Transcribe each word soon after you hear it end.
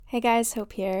Hey guys,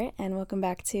 Hope here, and welcome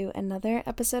back to another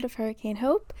episode of Hurricane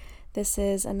Hope. This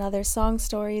is another Song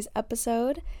Stories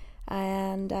episode,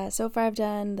 and so far I've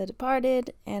done The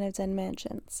Departed and I've done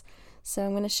Mansions. So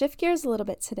I'm going to shift gears a little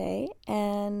bit today,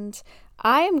 and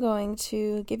I am going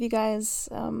to give you guys,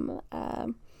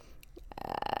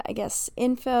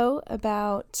 info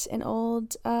about an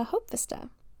old Hope Vista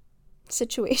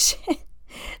situation.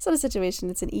 It's not a situation,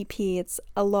 it's an EP. It's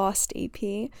a lost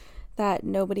EP that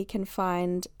nobody can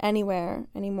find anywhere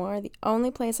anymore. The only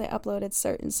place I uploaded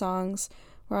certain songs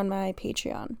were on my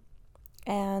Patreon.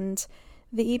 And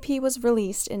the EP was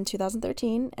released in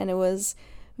 2013, and it was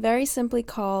very simply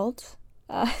called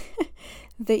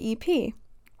the EP.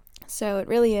 So it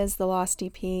really is the Lost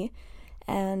EP,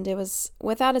 and it was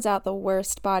without a doubt the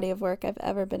worst body of work I've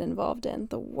ever been involved in.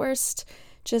 The worst,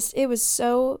 it was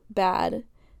so bad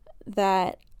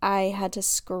that I had to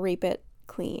scrape the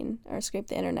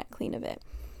internet clean of it.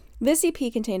 This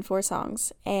EP contained 4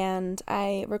 songs, and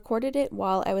I recorded it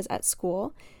while I was at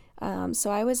school.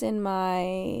 So I was in my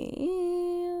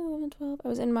 11, 12, I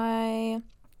was in my,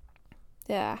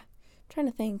 trying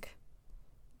to think,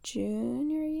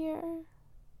 junior year?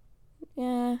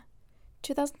 Yeah,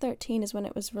 2013 is when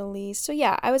it was released. So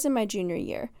yeah, I was in my junior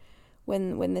year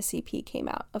when this EP came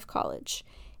out of college.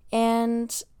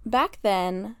 And back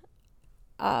then,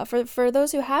 for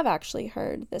those who have actually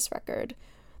heard this record,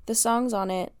 the songs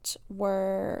on it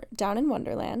were Down in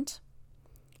Wonderland,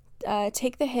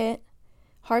 Take the Hit,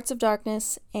 Hearts of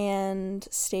Darkness, and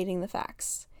Stating the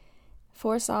Facts.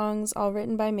 4 songs, all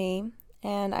written by me,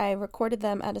 and I recorded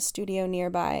them at a studio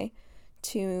nearby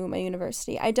to my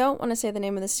university. I don't want to say the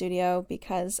name of the studio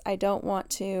because I don't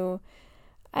want to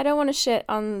shit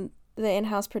on the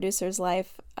in-house producer's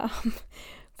life,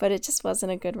 but it just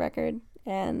wasn't a good record,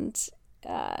 and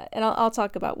I'll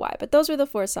talk about why. But those were the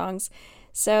 4 songs.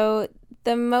 So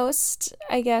the most,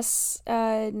 I guess,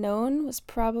 known was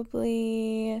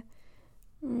probably,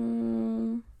 I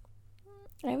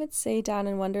would say Down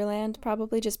in Wonderland,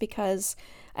 probably just because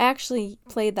I actually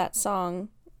played that song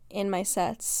in my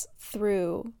sets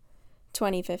through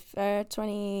early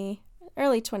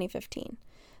 2015.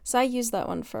 So I used that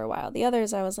one for a while. The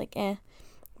others I was like, eh.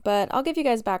 But I'll give you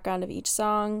guys background of each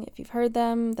song. If you've heard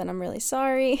them, then I'm really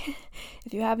sorry.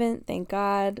 If you haven't, thank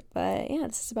God. But yeah,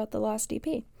 this is about the Lost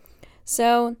EP.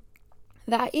 So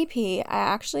that EP, I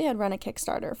actually had run a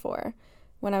Kickstarter for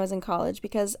when I was in college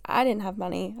because I didn't have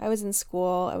money. I was in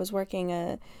school. I was working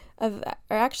I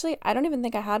don't even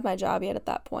think I had my job yet at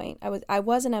that point. I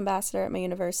was an ambassador at my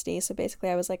university. So basically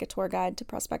I was like a tour guide to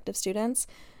prospective students.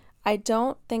 I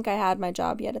don't think I had my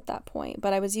job yet at that point,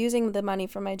 but I was using the money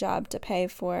from my job to pay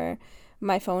for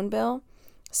my phone bill.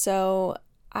 So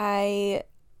I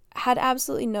had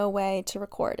absolutely no way to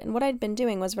record. And what I'd been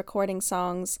doing was recording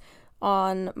songs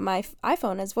on my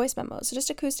iPhone as voice memos. So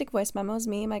just acoustic voice memos,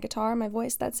 me, my guitar, my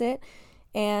voice, that's it.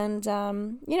 And,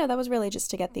 that was really just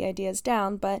to get the ideas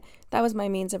down, but that was my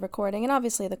means of recording. And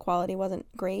obviously the quality wasn't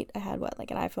great. I had an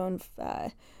iPhone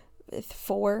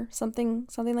 4, something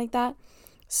like that.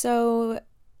 So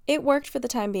it worked for the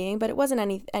time being, but it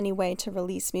wasn't any way to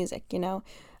release music,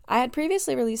 I had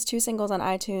previously released 2 singles on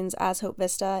iTunes as Hope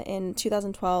Vista in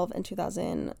 2012 and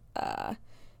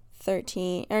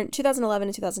 2011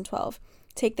 and 2012.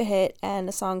 Take the Hit and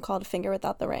a song called Finger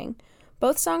Without the Ring.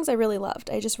 Both songs I really loved.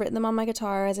 I just written them on my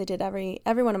guitar as I did every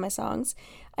one of my songs.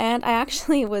 And I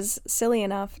actually was silly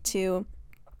enough to,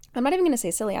 I'm not even going to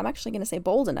say silly, I'm actually going to say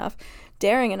bold enough,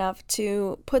 daring enough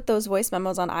to put those voice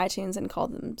memos on iTunes and call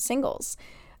them singles.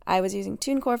 I was using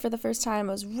TuneCore for the first time.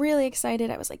 I was really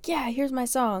excited. I was like, yeah, here's my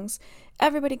songs.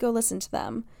 Everybody go listen to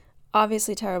them.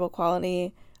 Obviously terrible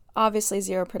quality, obviously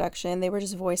zero production. They were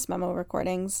just voice memo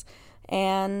recordings.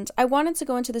 And I wanted to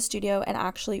go into the studio and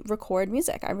actually record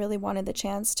music. I really wanted the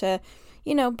chance to,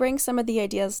 bring some of the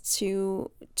ideas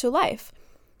to life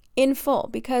in full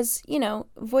because,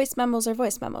 voice memos are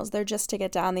voice memos. They're just to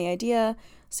get down the idea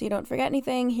so you don't forget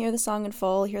anything, hear the song in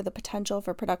full, hear the potential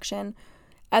for production.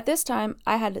 At this time,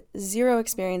 I had zero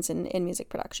experience in music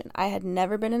production. I had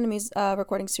never been in a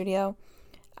recording studio.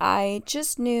 I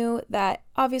just knew that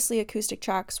obviously acoustic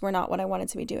tracks were not what I wanted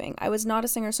to be doing. I was not a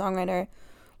singer-songwriter.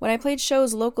 When I played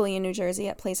shows locally in New Jersey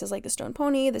at places like the Stone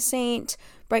Pony, the Saint,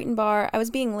 Brighton Bar, I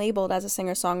was being labeled as a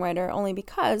singer-songwriter only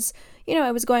because,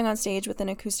 I was going on stage with an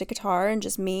acoustic guitar and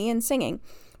just me and singing.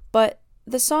 But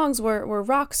the songs were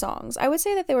rock songs. I would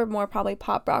say that they were more probably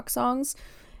pop rock songs,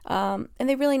 and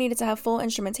they really needed to have full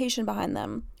instrumentation behind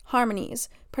them, harmonies,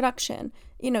 production,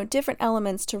 different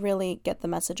elements to really get the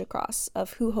message across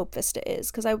of who Hope Vista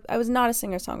is, because I was not a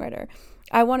singer-songwriter.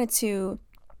 I wanted to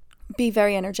be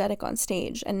very energetic on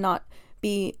stage and not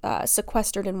be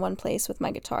sequestered in one place with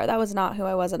my guitar. That was not who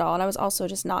I was at all, and I was also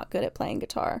just not good at playing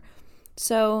guitar.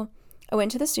 So I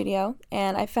went to the studio,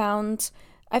 and I found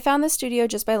the studio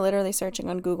just by literally searching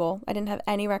on Google. I didn't have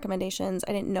any recommendations.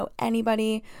 I didn't know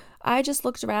anybody. I just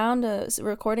looked around a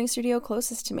recording studio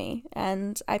closest to me,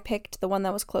 and I picked the one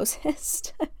that was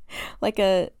closest, like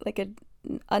a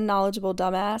unknowledgeable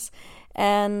dumbass.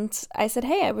 And I said,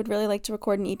 hey, I would really like to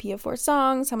record an EP of 4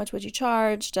 songs. How much would you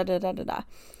charge? Da da da da da.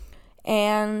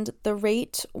 And the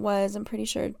rate was, I'm pretty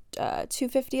sure,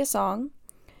 $250 a song.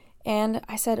 And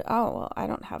I said, oh, well, I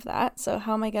don't have that, so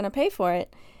how am I going to pay for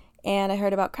it? And I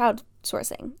heard about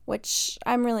crowdsourcing, which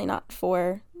I'm really not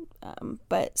for,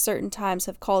 but certain times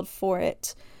have called for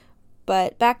it.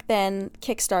 But back then,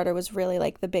 Kickstarter was really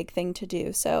like the big thing to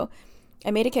do. So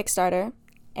I made a Kickstarter,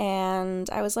 and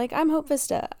I was like, I'm Hope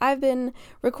Vista. I've been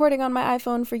recording on my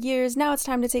iPhone for years. Now it's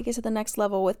time to take it to the next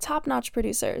level with top-notch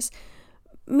producers.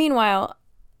 Meanwhile,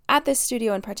 at this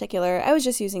studio in particular, I was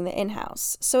just using the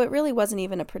in-house, so it really wasn't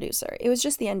even a producer. It was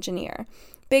just the engineer.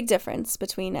 Big difference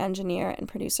between engineer and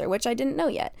producer, which I didn't know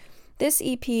yet. This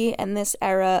EP and this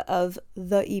era of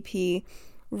the EP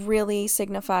really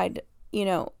signified,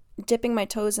 dipping my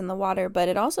toes in the water, but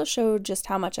it also showed just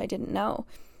how much I didn't know.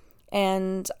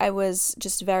 And I was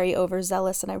just very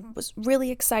overzealous, and I was really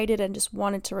excited and just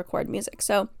wanted to record music.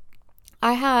 So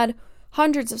I had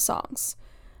hundreds of songs.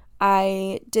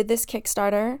 I did this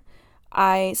Kickstarter.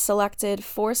 I selected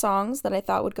 4 songs that I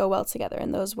thought would go well together,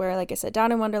 and those were, like I said,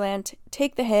 Down in Wonderland,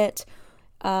 Take the Hit,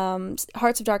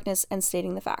 Hearts of Darkness, and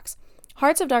Stating the Facts.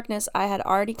 Hearts of Darkness I had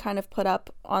already kind of put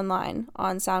up online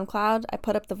on SoundCloud. I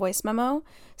put up the voice memo.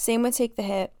 Same with Take the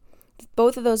Hit.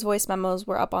 Both of those voice memos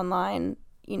were up online.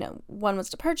 One was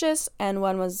to purchase, and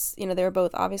one was, they were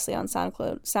both obviously on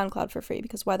SoundCloud for free,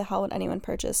 because why the hell would anyone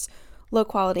purchase low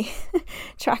quality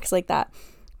tracks like that?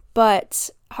 But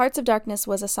Hearts of Darkness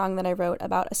was a song that I wrote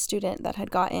about a student that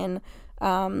had gotten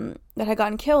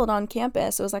killed on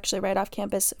campus. It was actually right off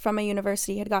campus from a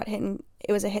university. Had got hit, and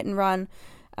it was a hit and run,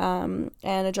 and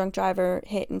a drunk driver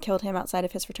hit and killed him outside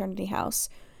of his fraternity house.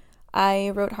 I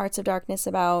wrote Hearts of Darkness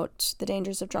about the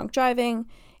dangers of drunk driving,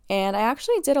 and I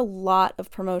actually did a lot of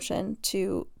promotion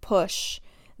to push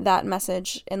that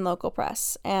message in local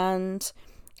press. And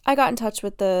I got in touch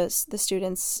with the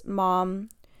student's mom,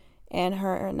 and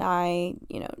her and I,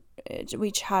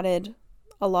 we chatted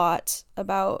a lot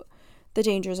about the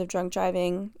dangers of drunk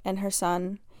driving and her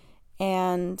son.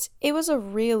 And it was a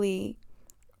really,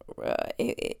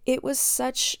 it was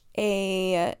such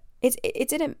a, it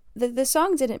didn't, the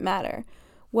song didn't matter.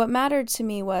 What mattered to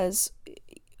me was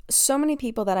so many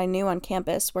people that I knew on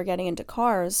campus were getting into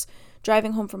cars,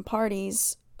 driving home from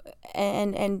parties,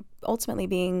 and ultimately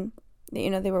being,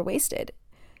 they were wasted.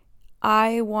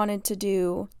 I wanted to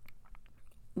do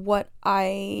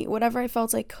whatever I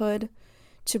felt I could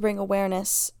to bring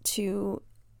awareness to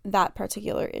that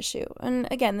particular issue. And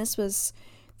again, this was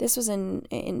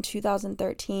in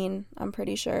 2013, I'm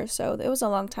pretty sure. So it was a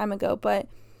long time ago, but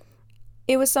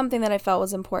it was something that I felt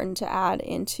was important to add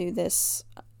into this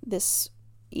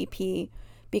EP,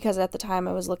 because at the time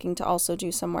I was looking to also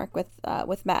do some work with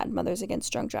MAD, Mothers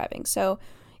Against Drunk Driving. So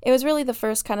it was really the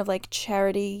first kind of like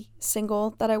charity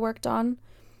single that I worked on.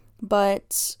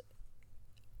 But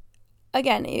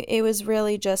again, it was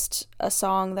really just a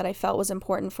song that I felt was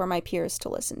important for my peers to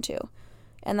listen to.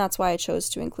 And that's why I chose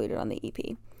to include it on the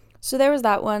EP. So there was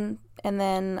that one. And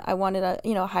then I wanted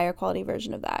a higher quality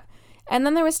version of that. And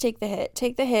then there was Take the Hit.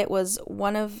 Take the Hit was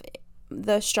one of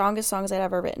the strongest songs I'd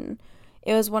ever written.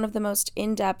 It was one of the most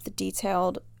in-depth,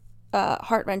 detailed,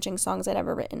 heart-wrenching songs I'd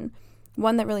ever written.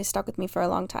 One that really stuck with me for a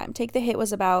long time. Take the Hit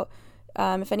was about,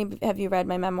 if any of you read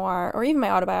my memoir or even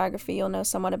my autobiography, you'll know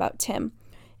somewhat about Tim.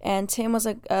 And Tim was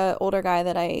a older guy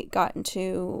that I got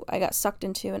sucked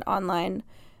into an online,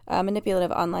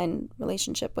 manipulative online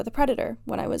relationship with a predator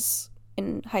when I was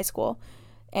in high school.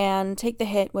 And Take the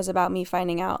Hit was about me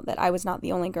finding out that I was not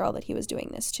the only girl that he was doing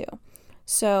this to.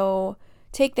 So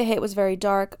Take the Hit was very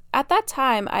dark. At that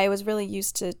time, I was really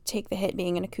used to Take the Hit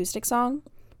being an acoustic song,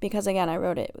 because again, I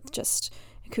wrote it with just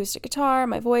acoustic guitar,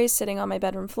 my voice, sitting on my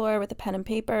bedroom floor with a pen and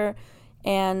paper,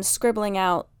 and scribbling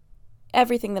out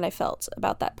everything that I felt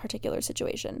about that particular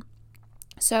situation.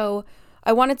 So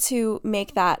I wanted to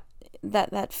make that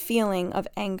feeling of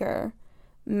anger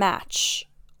match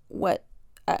what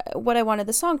I wanted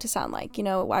the song to sound like.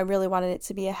 I really wanted it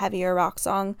to be a heavier rock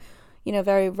song,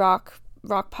 very rock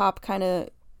pop kind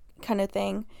of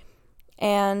thing,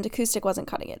 and acoustic wasn't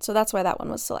cutting it. So that's why that one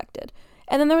was selected.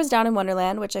 And then there was Down in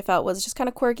Wonderland, which I felt was just kind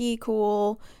of quirky,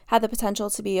 cool, had the potential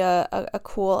to be a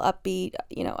cool, upbeat,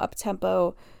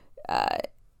 up-tempo,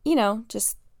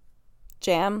 just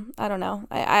jam. I don't know.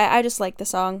 I just liked the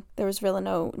song. There was really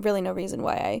no reason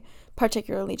why I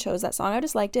particularly chose that song. I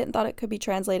just liked it and thought it could be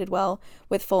translated well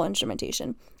with full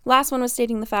instrumentation. Last one was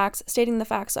Stating the Facts. Stating the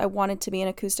Facts, I wanted to be an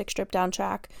acoustic stripped down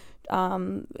track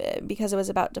because it was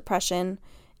about depression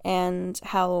and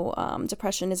how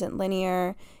depression isn't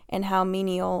linear, and how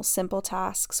menial, simple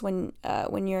tasks when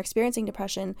you're experiencing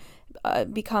depression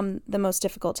become the most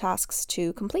difficult tasks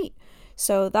to complete.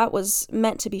 So that was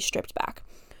meant to be stripped back.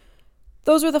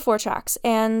 Those were the 4 tracks,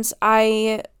 and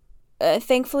I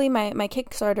thankfully my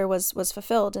Kickstarter was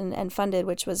fulfilled and funded,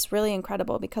 which was really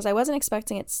incredible because I wasn't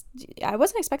expecting it to be. I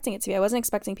wasn't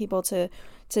expecting people to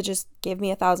just give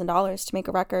me $1,000 to make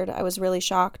a record. I was really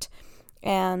shocked,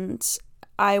 and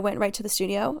I went right to the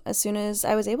studio as soon as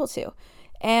I was able to.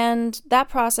 And that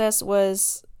process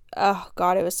was, oh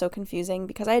God, it was so confusing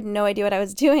because I had no idea what I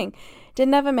was doing.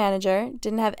 Didn't have a manager,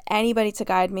 didn't have anybody to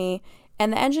guide me,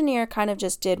 and the engineer kind of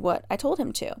just did what I told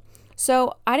him to.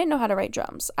 So I didn't know how to write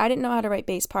drums. I didn't know how to write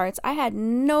bass parts. I had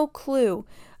no clue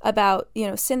about,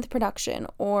 synth production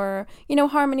or,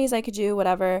 harmonies I could do,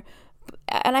 whatever.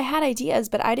 And I had ideas,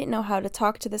 but I didn't know how to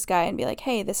talk to this guy and be like,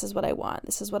 hey, this is what I want.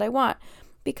 This is what I want.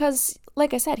 Because,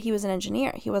 like I said, he was an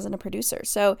engineer. He wasn't a producer.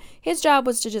 So his job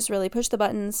was to just really push the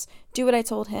buttons, do what I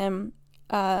told him,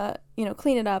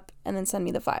 clean it up, and then send me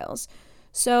the files.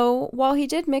 So while he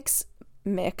did mix,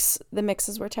 the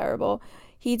mixes were terrible.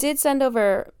 He did send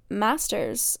over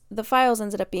masters. The files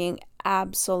ended up being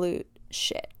absolute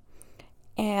shit.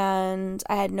 And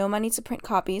I had no money to print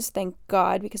copies, thank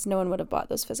God, because no one would have bought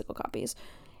those physical copies.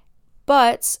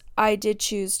 But I did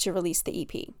choose to release the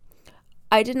EP.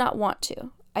 I did not want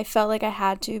to. I felt like I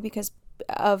had to because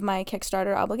of my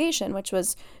Kickstarter obligation, which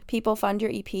was people fund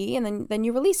your EP and then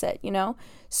you release it,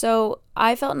 So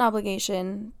I felt an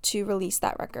obligation to release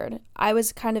that record. I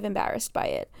was kind of embarrassed by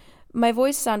it. My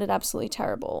voice sounded absolutely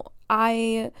terrible.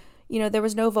 There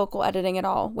was no vocal editing at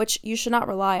all, which you should not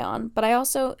rely on. But I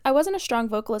wasn't a strong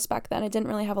vocalist back then. I didn't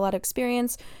really have a lot of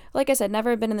experience. Like I said,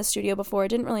 never been in the studio before. I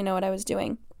didn't really know what I was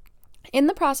doing. In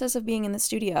the process of being in the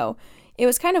studio, it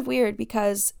was kind of weird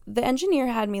because the engineer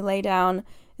had me lay down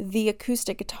the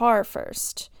acoustic guitar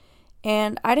first.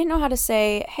 And I didn't know how to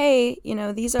say, hey,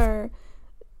 these are...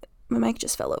 My mic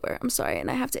just fell over. I'm sorry, and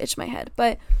I have to itch my head.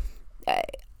 But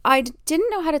I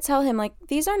didn't know how to tell him, like,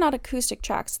 these are not acoustic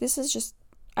tracks. This is just...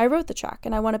 I wrote the track,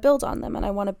 and I want to build on them, and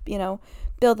I want to,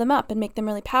 build them up and make them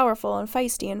really powerful and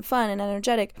feisty and fun and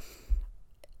energetic.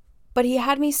 But he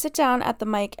had me sit down at the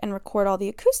mic and record all the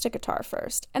acoustic guitar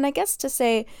first. And I guess to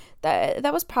say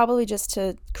that was probably just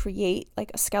to create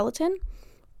like a skeleton.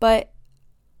 But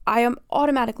I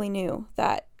automatically knew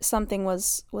that something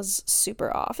was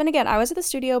super off. And again, I was at the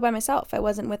studio by myself. I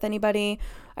wasn't with anybody.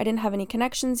 I didn't have any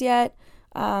connections yet.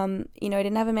 I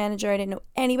didn't have a manager. I didn't know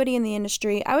anybody in the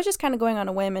industry. I was just kind of going on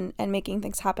a whim and making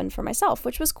things happen for myself,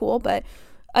 which was cool. But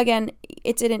again,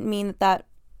 it didn't mean that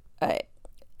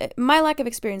my lack of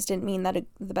experience didn't mean that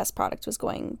the best product was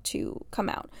going to come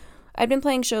out. I'd been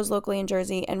playing shows locally in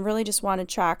Jersey and really just wanted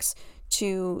tracks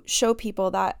to show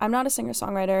people that I'm not a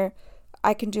singer-songwriter.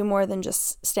 I can do more than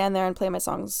just stand there and play my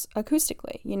songs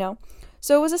acoustically,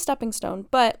 So it was a stepping stone,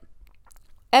 but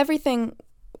everything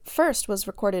first was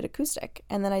recorded acoustic,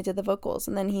 and then I did the vocals,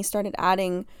 and then he started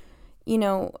adding,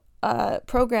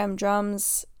 programmed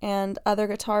drums and other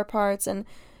guitar parts. And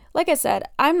like I said,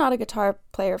 I'm not a guitar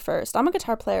player first. I'm a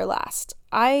guitar player last.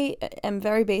 I am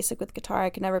very basic with guitar. I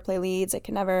can never play leads. I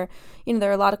can never, there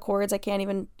are a lot of chords I can't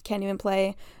even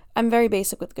play. I'm very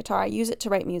basic with guitar. I use it to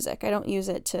write music. I don't use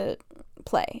it to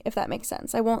play, if that makes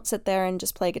sense. I won't sit there and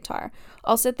just play guitar.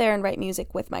 I'll sit there and write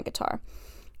music with my guitar.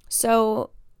 So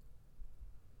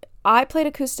I played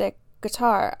acoustic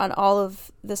guitar on all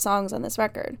of the songs on this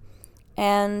record.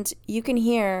 And you can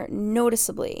hear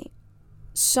noticeably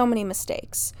so many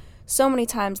mistakes. So many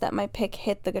times that my pick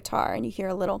hit the guitar and you hear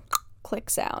a little click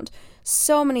sound.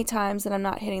 So many times that I'm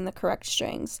not hitting the correct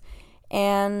strings.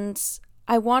 And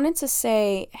I wanted to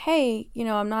say, hey,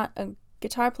 I'm not a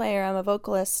guitar player, I'm a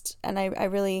vocalist, and I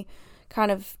really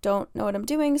kind of don't know what I'm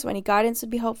doing, so any guidance would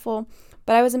be helpful.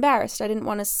 But I was embarrassed. I didn't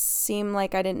want to seem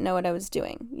like I didn't know what I was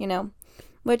doing,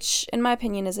 which in my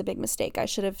opinion is a big mistake. I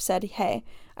should have said, hey,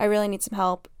 I really need some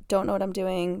help. Don't know what I'm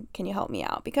doing. Can you help me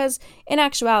out? Because in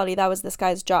actuality, that was this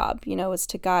guy's job, was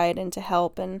to guide and to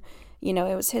help. And,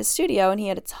 it was his studio and he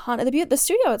had a ton of the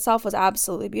studio itself was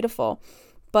absolutely beautiful,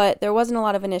 but there wasn't a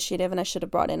lot of initiative and I should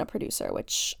have brought in a producer,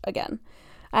 which again,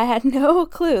 I had no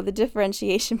clue the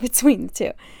differentiation between the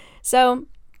two. So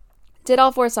did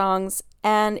all 4 songs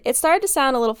and it started to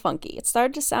sound a little funky. It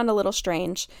started to sound a little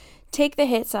strange. Take the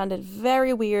Hit sounded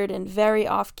very weird and very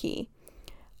off key.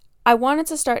 I wanted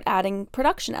to start adding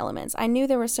production elements. I knew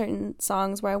there were certain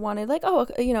songs where I wanted like,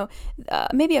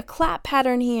 maybe a clap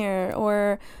pattern here,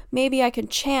 or maybe I could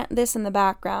chant this in the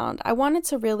background. I wanted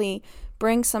to really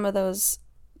bring some of those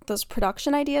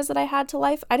production ideas that I had to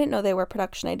life. I didn't know they were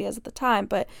production ideas at the time,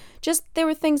 but just there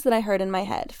were things that I heard in my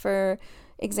head. For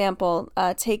example,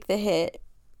 Take the Hit.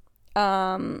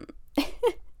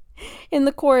 In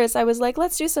the chorus, I was like,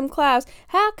 let's do some claps.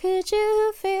 How could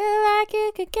you feel like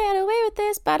you could get away with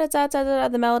this? Ba-da-da-da-da-da.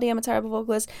 The melody, I'm a terrible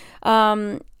vocalist.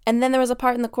 And then there was a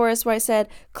part in the chorus where I said,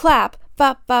 clap,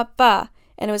 ba-ba-ba.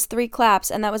 And it was 3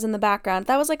 claps, and that was in the background.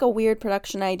 That was like a weird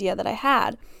production idea that I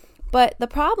had. But the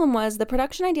problem was the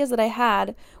production ideas that I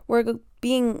had were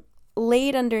being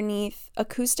laid underneath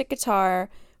acoustic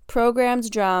guitar, programmed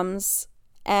drums,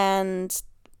 and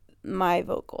my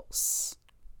vocals.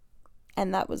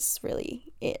 And that was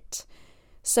really it.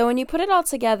 So when you put it all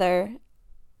together,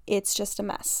 it's just a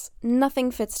mess.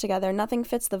 Nothing fits together. Nothing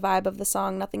fits the vibe of the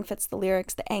song. Nothing fits the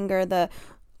lyrics, the anger, the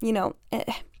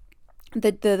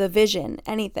vision,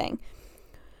 anything.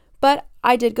 But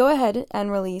I did go ahead and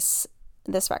release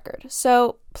this record.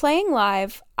 So playing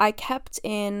live, I kept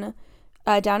in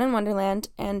Down in Wonderland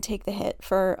and Take the Hit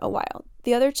for a while.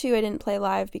 The other 2 I didn't play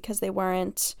live because they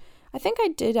weren't. I think I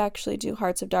did actually do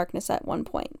Hearts of Darkness at one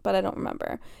point, but I don't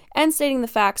remember. And Stating the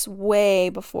Facts way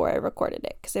before I recorded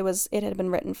it, because it had been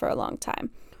written for a long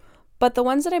time. But the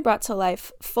ones that I brought to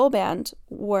life full band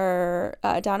were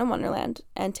Down in Wonderland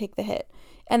and Take the Hit.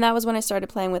 And that was when I started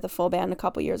playing with a full band a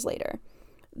couple years later.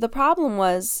 The problem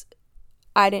was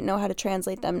I didn't know how to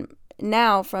translate them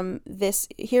now from this.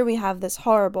 Here we have this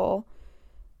horrible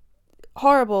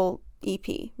EP,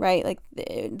 right? Like,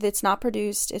 it's not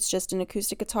produced. It's just an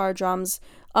acoustic guitar, drums,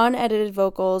 unedited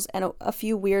vocals, and a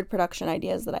few weird production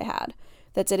ideas that I had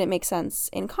that didn't make sense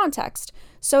in context.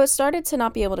 So it started to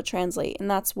not be able to translate,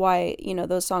 and that's why,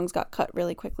 those songs got cut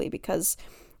really quickly, because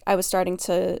I was starting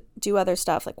to do other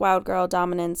stuff like Wild Girl,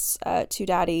 Dominance, To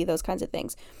Daddy, those kinds of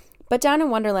things. But Down in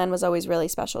Wonderland was always really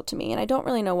special to me, and I don't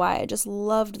really know why. I just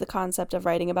loved the concept of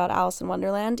writing about Alice in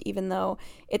Wonderland, even though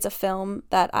it's a film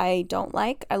that I don't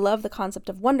like. I love the concept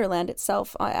of Wonderland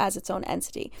itself as its own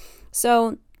entity.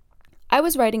 So I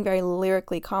was writing very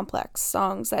lyrically complex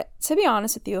songs that, to be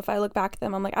honest with you, if I look back at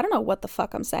them, I'm like, I don't know what the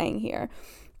fuck I'm saying here.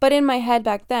 But in my head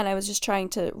back then, I was just trying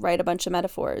to write a bunch of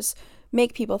metaphors,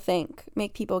 make people think,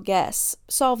 make people guess,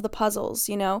 solve the puzzles,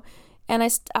 And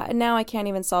now I can't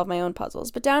even solve my own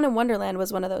puzzles. But Down in Wonderland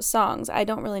was one of those songs. I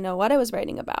don't really know what I was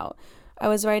writing about. I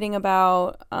was writing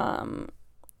about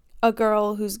a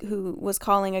girl who was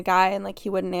calling a guy and like he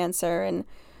wouldn't answer, and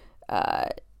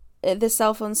the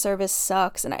cell phone service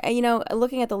sucks. And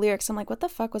looking at the lyrics, I'm like, what the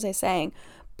fuck was I saying?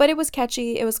 But it was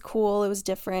catchy. It was cool. It was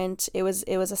different. It was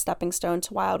a stepping stone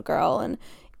to Wild Girl, and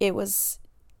it was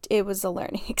a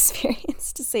learning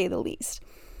experience, to say the least.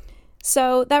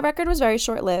 So that record was very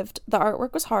short-lived. The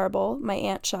artwork was horrible. My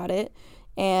aunt shot it,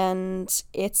 and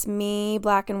it's me,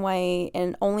 black and white,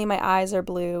 and only my eyes are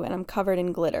blue, and I'm covered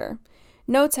in glitter.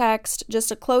 No text,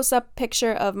 just a close-up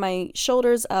picture of my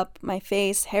shoulders up, my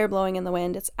face, hair blowing in the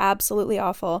wind. It's absolutely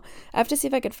awful. I have to see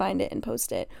if I could find it and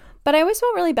post it. But I always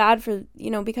felt really bad for,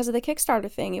 because of the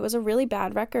Kickstarter thing. It was a really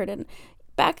bad record, and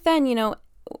back then,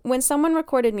 when someone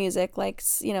recorded music, like,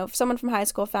 if someone from high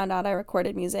school found out I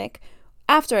recorded music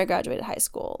after I graduated high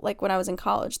school, like when I was in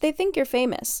college, they think you're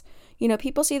famous.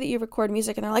 People see that you record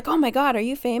music and they're like, oh my God, are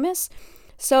you famous?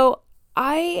 So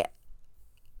I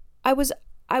was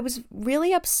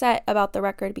really upset about the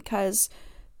record because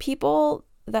people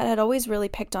that had always really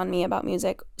picked on me about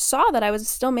music saw that I was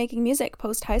still making music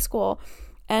post high school.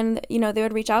 And, they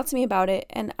would reach out to me about it,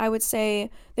 and I would say,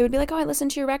 they would be like, oh, I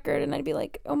listened to your record. And I'd be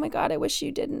like, oh my God, I wish you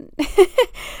didn't,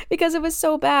 because it was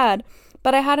so bad.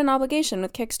 But I had an obligation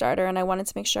with Kickstarter, and I wanted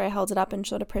to make sure I held it up and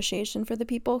showed appreciation for the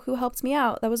people who helped me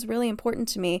out. That was really important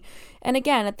to me. And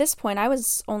again, at this point, I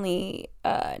was only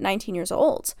 19 years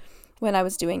old when I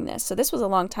was doing this. So this was a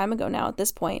long time ago now at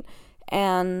this point.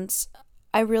 And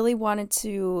I really wanted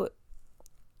to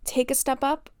take a step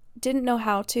up, didn't know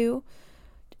how to.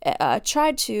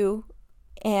 Tried to,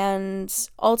 and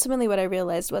ultimately what I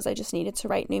realized was I just needed to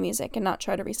write new music and not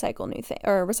try to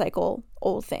recycle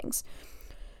old things.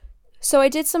 So I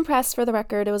did some press for the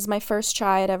record. It was my first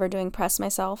try at ever doing press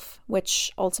myself,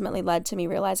 which ultimately led to me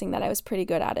realizing that I was pretty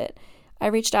good at it. I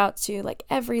reached out to like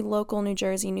every local New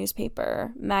Jersey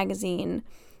newspaper, magazine,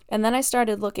 and then I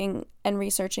started looking and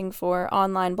researching for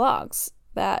online blogs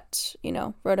that,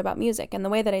 wrote about music. And the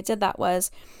way that I did that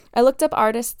was I looked up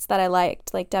artists that I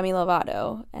liked, like Demi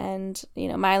Lovato and,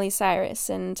 Miley Cyrus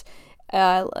and,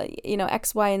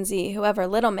 X, Y, and Z, whoever,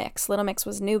 Little Mix. Little Mix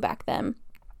was new back then.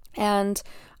 And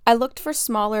I looked for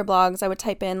smaller blogs. I would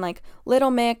type in like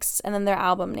Little Mix and then their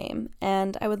album name,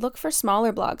 and I would look for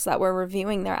smaller blogs that were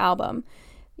reviewing their album.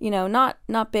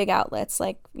 Not big outlets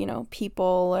like,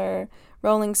 People or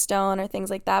Rolling Stone or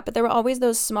things like that, but there were always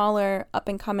those smaller up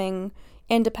and coming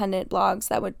independent blogs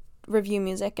that would review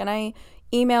music, and I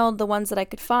emailed the ones that I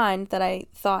could find that I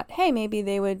thought, hey, maybe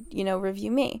they would,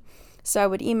 review me. So I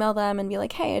would email them and be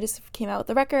like, hey, I just came out with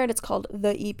a record. It's called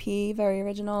The EP, very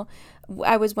original.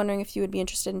 I was wondering if you would be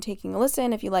interested in taking a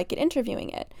listen, if you like it, interviewing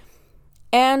it.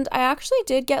 And I actually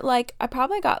did get I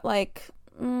probably got like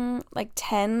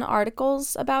 10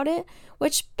 articles about it,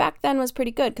 which back then was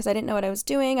pretty good because I didn't know what I was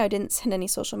doing. I didn't send any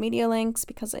social media links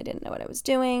because I didn't know what I was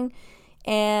doing.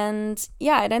 And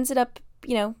yeah, it ended up,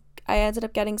 I ended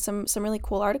up getting some really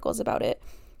cool articles about it.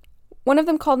 One of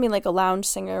them called me like a lounge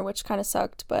singer, which kind of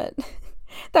sucked, but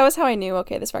that was how I knew,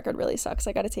 okay, this record really sucks.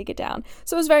 I got to take it down.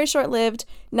 So it was very short-lived.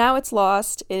 Now it's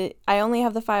lost. I only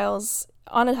have the files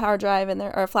on a hard drive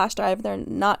or a flash drive. They're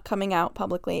not coming out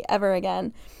publicly ever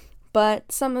again.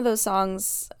 But some of those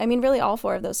songs, really all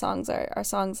 4 of those songs are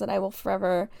songs that I will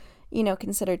forever,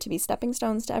 consider to be stepping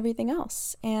stones to everything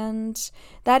else. And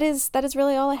that is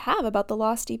really all I have about the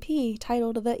Lost EP,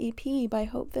 titled The EP by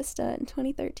Hope Vista in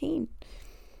 2013.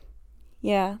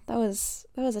 Yeah, that was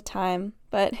a time,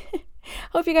 but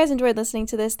hope you guys enjoyed listening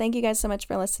to this. Thank you guys so much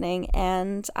for listening,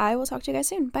 and I will talk to you guys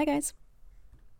soon. Bye, guys.